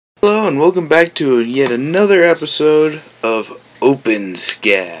Hello and welcome back to yet another episode of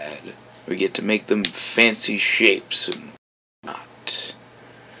OpenSCAD. We get to make them fancy shapes and whatnot.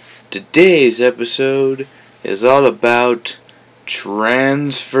 Today's episode is all about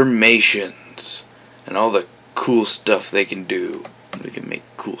transformations and all the cool stuff they can do. We can make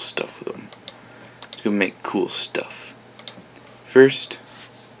cool stuff with them. It's gonna make cool stuff. First,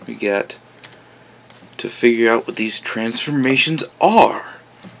 we got to figure out what these transformations are.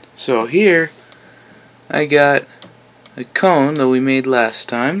 So here I got a cone that we made last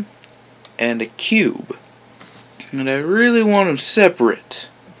time and a cube, and I really want them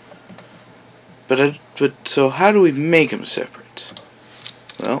separate. But so how do we make them separate?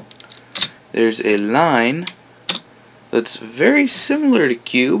 Well, there's a line that's very similar to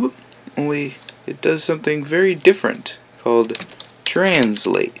cube, only it does something very different called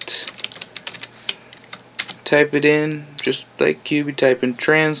translate. Type it in just like cube. You type in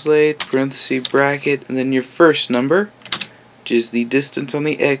translate, parenthesis, bracket, and then your first number, which is the distance on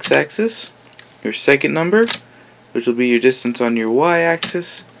the x-axis, your second number, which will be your distance on your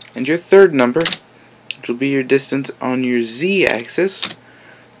y-axis, and your third number, which will be your distance on your z-axis.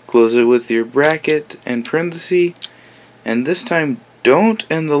 Close it with your bracket and parenthesis, and this time don't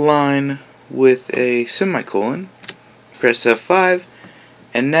end the line with a semicolon. Press F5,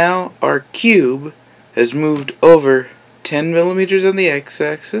 and now our cube has moved over 10 millimeters on the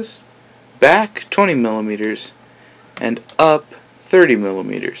x-axis, back 20 millimeters, and up 30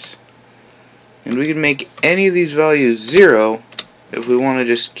 millimeters. And we can make any of these values 0 if we want to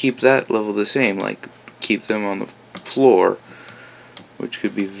just keep that level the same, like keep them on the floor, which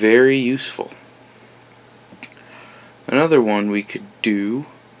could be very useful. Another one we could do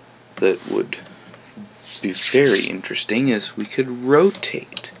that would be very interesting is we could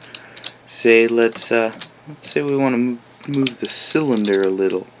rotate. Say let's say we want to move the cylinder a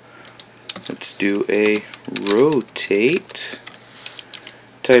little. Let's do a rotate.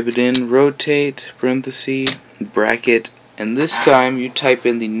 Type it in, rotate, parenthesis, bracket, and this time you type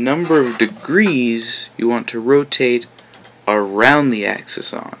in the number of degrees you want to rotate around the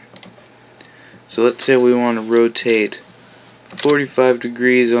axis on. So let's say we want to rotate 45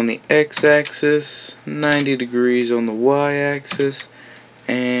 degrees on the x-axis, 90 degrees on the y-axis,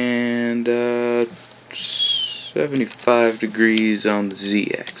 and 75 degrees on the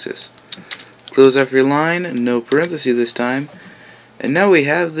z-axis. Close off your line, no parenthesis this time, and now we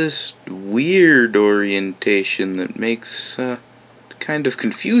have this weird orientation that makes kind of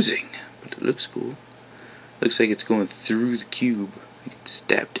confusing, but it looks cool. Looks like it's going through the cube. It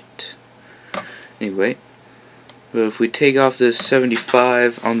stabbed it. Anyway, but if we take off this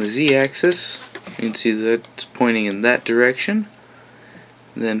 75 on the z-axis, you can see that it's pointing in that direction.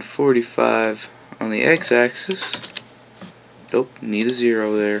 Then 45 on the x-axis. Nope, need a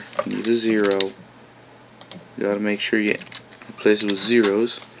 0 there. Need a 0. You gotta make sure you replace it with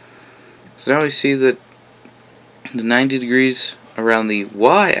zeros. So now we see that the 90 degrees around the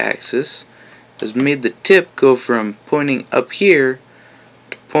y-axis has made the tip go from pointing up here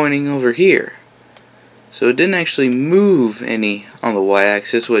to pointing over here. So it didn't actually move any on the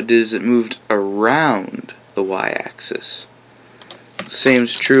y-axis. What it did is it moved around the y-axis. Same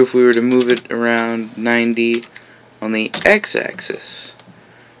is true if we were to move it around 90 on the x-axis.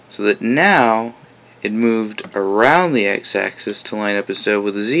 So that now it moved around the x-axis to line up instead of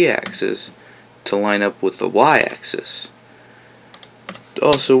with the z-axis to line up with the y-axis. It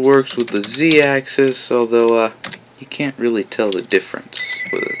also works with the z-axis, although you can't really tell the difference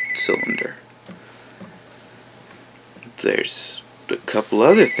with a cylinder. There's a couple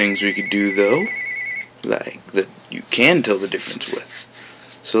other things we could do though, like that you can tell the difference with.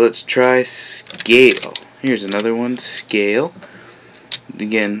 So let's try scale. Here's another one, scale.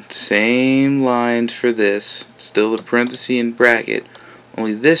 Again, same lines for this, still the parenthesis and bracket,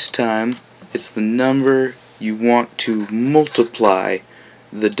 only this time it's the number you want to multiply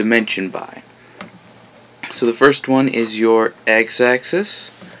the dimension by. So the first one is your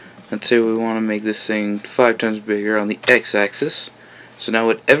x-axis. Let's say we want to make this thing 5 times bigger on the x-axis. So now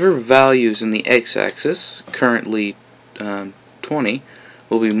whatever values in the x-axis, currently 20,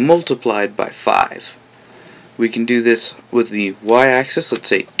 will be multiplied by 5. We can do this with the y-axis, let's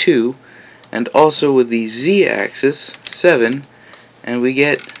say 2, and also with the z-axis, 7, and we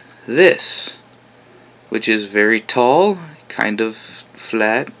get this, which is very tall, kind of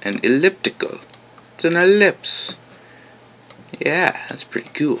flat, and elliptical. It's an ellipse. Yeah, that's pretty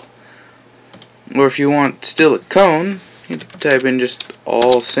cool. Or if you want still a cone, you type in just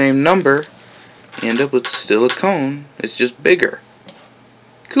all same number, you end up with still a cone. It's just bigger.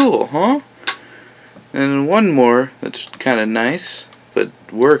 Cool, huh? And one more that's kind of nice. but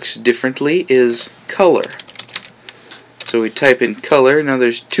works differently, is color. So we type in color. Now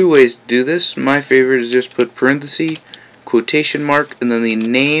there's two ways to do this. My favorite is just put parenthesis, quotation mark, and then the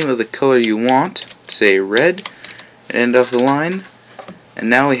name of the color you want, say red, and end off the line. And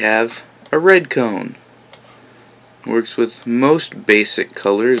now we have a red cone. Works with most basic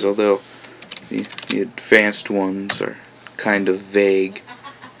colors, although the advanced ones are kind of vague.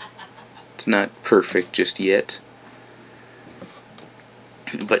 It's not perfect just yet.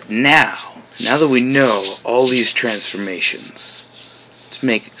 But now that we know all these transformations, let's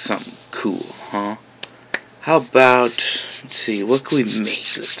make something cool, huh? How about, let's see, what can we make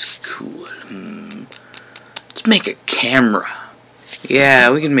that's cool? Let's make a camera.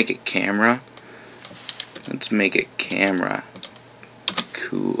 Yeah, we can make a camera. Let's make a camera.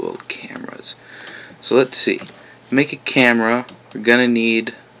 Cool cameras. So let's see. Make a camera. We're gonna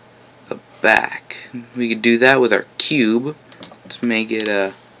need a back. We could do that with our cube. Let's make it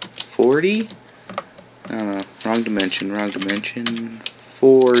a 40. No, wrong dimension.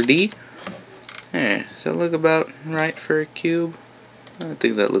 40. Does that look about right for a cube? I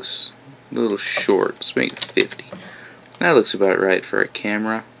think that looks a little short. Let's make it 50. That looks about right for a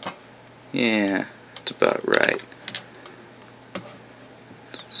camera. Yeah, it's about right.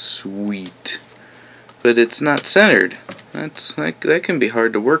 Sweet. But it's not centered. That can be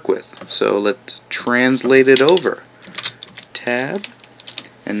hard to work with. So let's translate it over. Tab.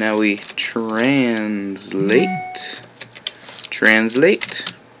 And now we translate.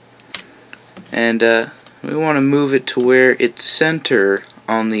 And we want to move it to where it's centered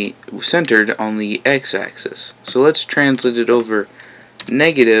on the x-axis. So let's translate it over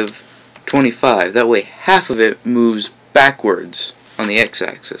 -25. That way half of it moves backwards on the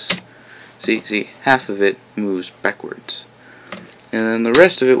x-axis. See, half of it moves backwards. And then the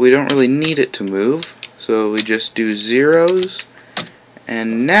rest of it, we don't really need it to move. So we just do zeros.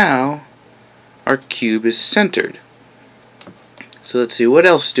 And now our cube is centered. So let's see, what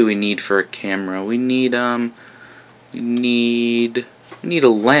else do we need for a camera? We need a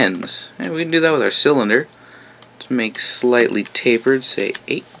lens. And we can do that with our cylinder. Let's make slightly tapered, say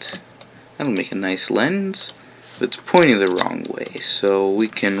 8. That'll make a nice lens. But it's pointing the wrong way, so we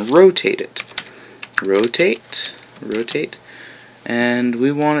can rotate it. Rotate. And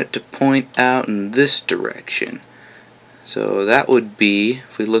we want it to point out in this direction. So that would be,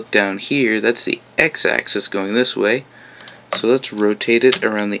 if we look down here, that's the x-axis going this way. So let's rotate it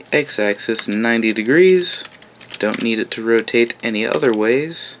around the x-axis 90 degrees. Don't need it to rotate any other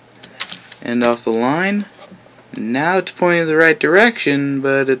ways. End off the line. Now it's pointing the right direction,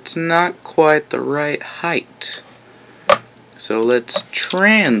 but it's not quite the right height. So let's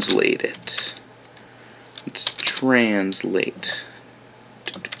translate it.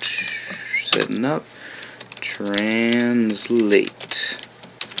 Setting up. Translate.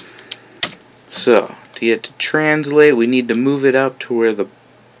 So, to get to translate, we need to move it up to where the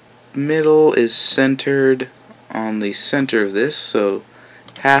middle is centered on the center of this. So,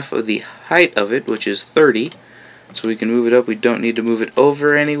 half of the height of it, which is 30. So we can move it up. We don't need to move it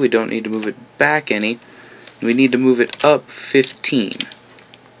over any. We don't need to move it back any. We need to move it up 15.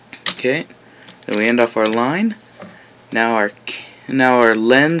 Okay. Then we end off our line. Now our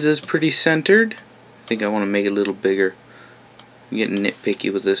lens is pretty centered. I think I want to make it a little bigger. I'm getting nitpicky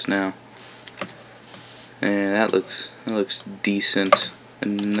with this now. And that looks decent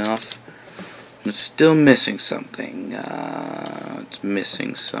enough. It's still missing something. It's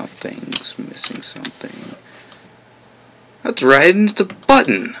missing something. That's right, and it's a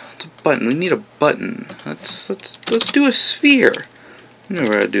button. We need a button. Let's do a sphere. You know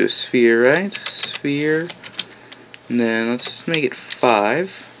how to do a sphere, right? Sphere. And then let's make it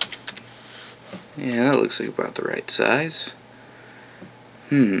 5. Yeah, that looks like about the right size.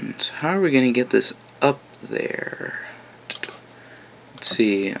 So how are we going to get this up there? Let's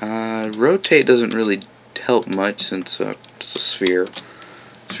see. Rotate doesn't really help much since it's a sphere.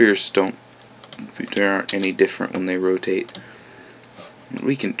 Spheres they aren't any different when they rotate.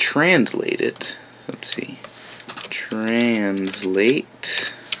 We can translate it. Let's see.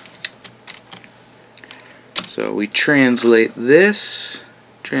 Translate. So we translate this.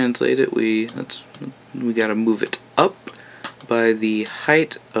 Translate it. We gotta move it up by the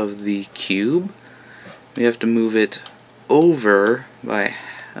height of the cube. We have to move it over by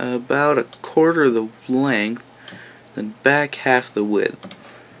about a quarter of the length, then back half the width.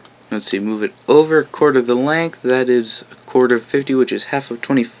 Let's see, move it over a quarter of the length, that is a quarter of 50, which is half of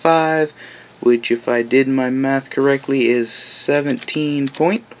 25, which, if I did my math correctly, is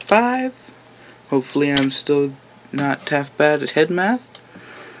 17.5. Hopefully I'm still not half bad at head math.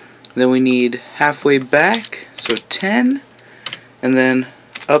 Then we need halfway back, so 10. and then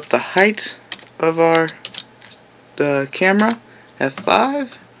up the height of our camera,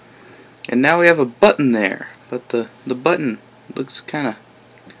 F5, and now we have a button there, but the button looks kind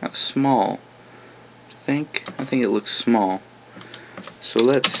of small. I think it looks small. So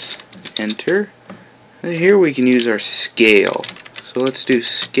let's enter. And here we can use our scale. So let's do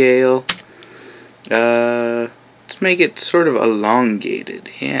scale. Let's make it sort of elongated.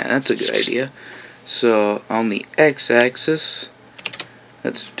 Yeah, that's a good idea. So on the x-axis,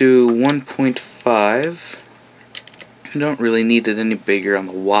 let's do 1.5. I don't really need it any bigger on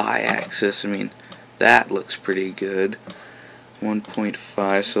the y-axis. I mean, that looks pretty good.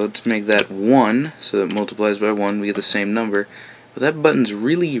 1.5, so let's make that 1, so that multiplies by 1, we get the same number. But that button's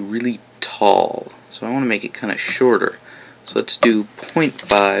really tall, so I want to make it kind of shorter. So let's do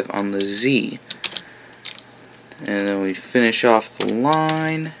 0.5 on the Z. And then we finish off the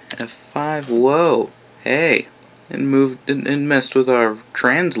line, F5, whoa, hey, and messed with our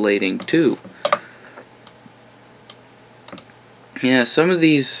translating too. Yeah, some of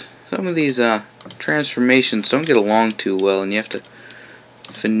these transformations don't get along too well, and you have to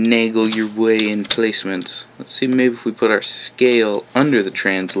finagle your way in placements. Let's see, maybe if we put our scale under the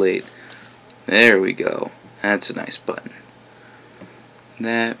translate. There we go. That's a nice button.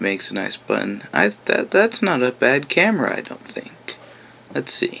 That makes a nice button. That's not a bad camera, I don't think.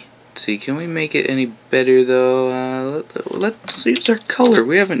 Let's see. Can we make it any better though? Let's use our color.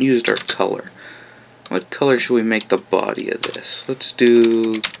 We haven't used our color. What color should we make the body of this? Let's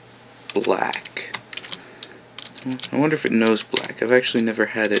do black. I wonder if it knows black. I've actually never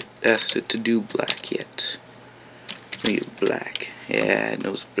had it asked it to do black yet. Maybe black. Yeah, it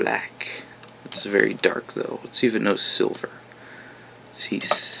knows black. It's very dark though. Let's see if it knows silver. Let's see,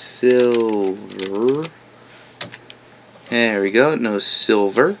 silver. There we go. It knows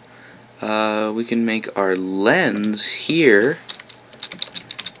silver. We can make our lens here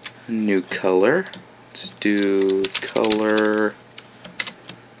a new color. Let's do color.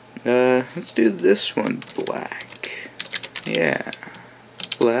 Let's do this one black. Yeah,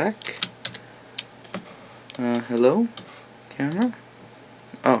 black. Hello, camera.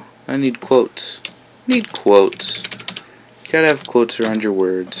 Oh, I need quotes. Quotes. Gotta have quotes around your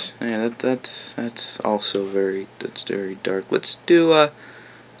words. Yeah, that's also very dark. Let's do a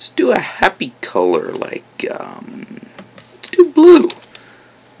happy color like let's do blue.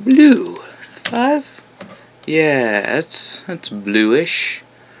 Blue. 5. Yeah, that's bluish.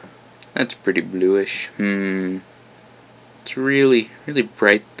 That's pretty bluish. It's really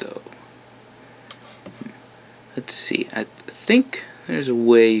bright though. Let's see. I think there's a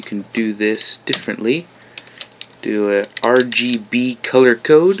way you can do this differently. Do a RGB color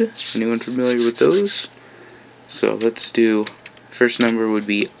code. Anyone familiar with those? So let's do, first number would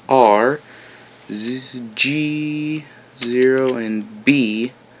be R, G, 0, and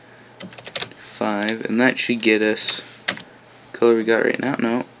B, 5, and that should get us color we got right now.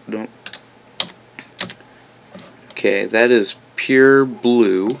 No, don't. Okay, that is pure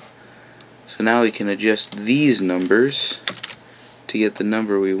blue. So now we can adjust these numbers to get the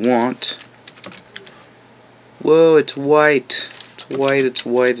number we want. Whoa, it's white. It's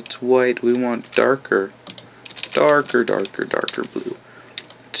white. We want darker blue.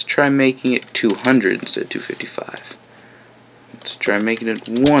 Let's try making it 200 instead of 255. Let's try making it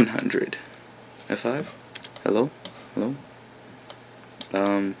 100. F5? Hello?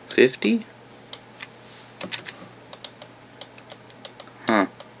 50? Huh.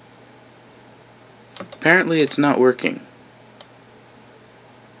 Apparently it's not working.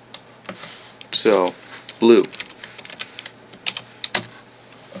 So, blue.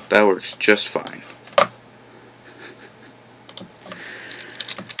 That works just fine.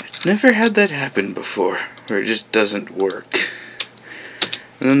 I've never had that happen before, where it just doesn't work.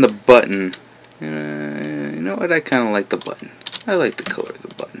 And then the button. You know what? I kind of like the button. I like the color of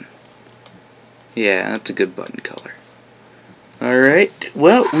the button. Yeah, that's a good button color. Alright,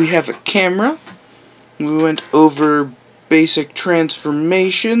 well, we have a camera. We went over basic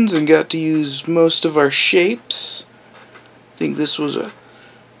transformations and got to use most of our shapes. I think this was a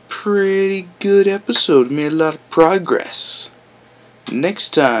pretty good episode. We made a lot of progress.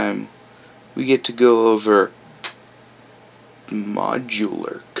 Next time, we get to go over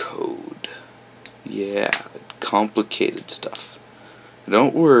modular code. Yeah, complicated stuff.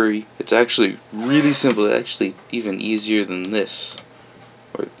 Don't worry, it's actually really simple. It's actually even easier than this,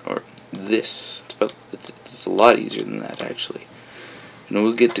 or this. It's a lot easier than that actually. And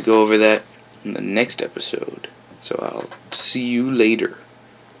we'll get to go over that in the next episode. So I'll see you later.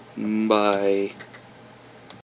 Bye.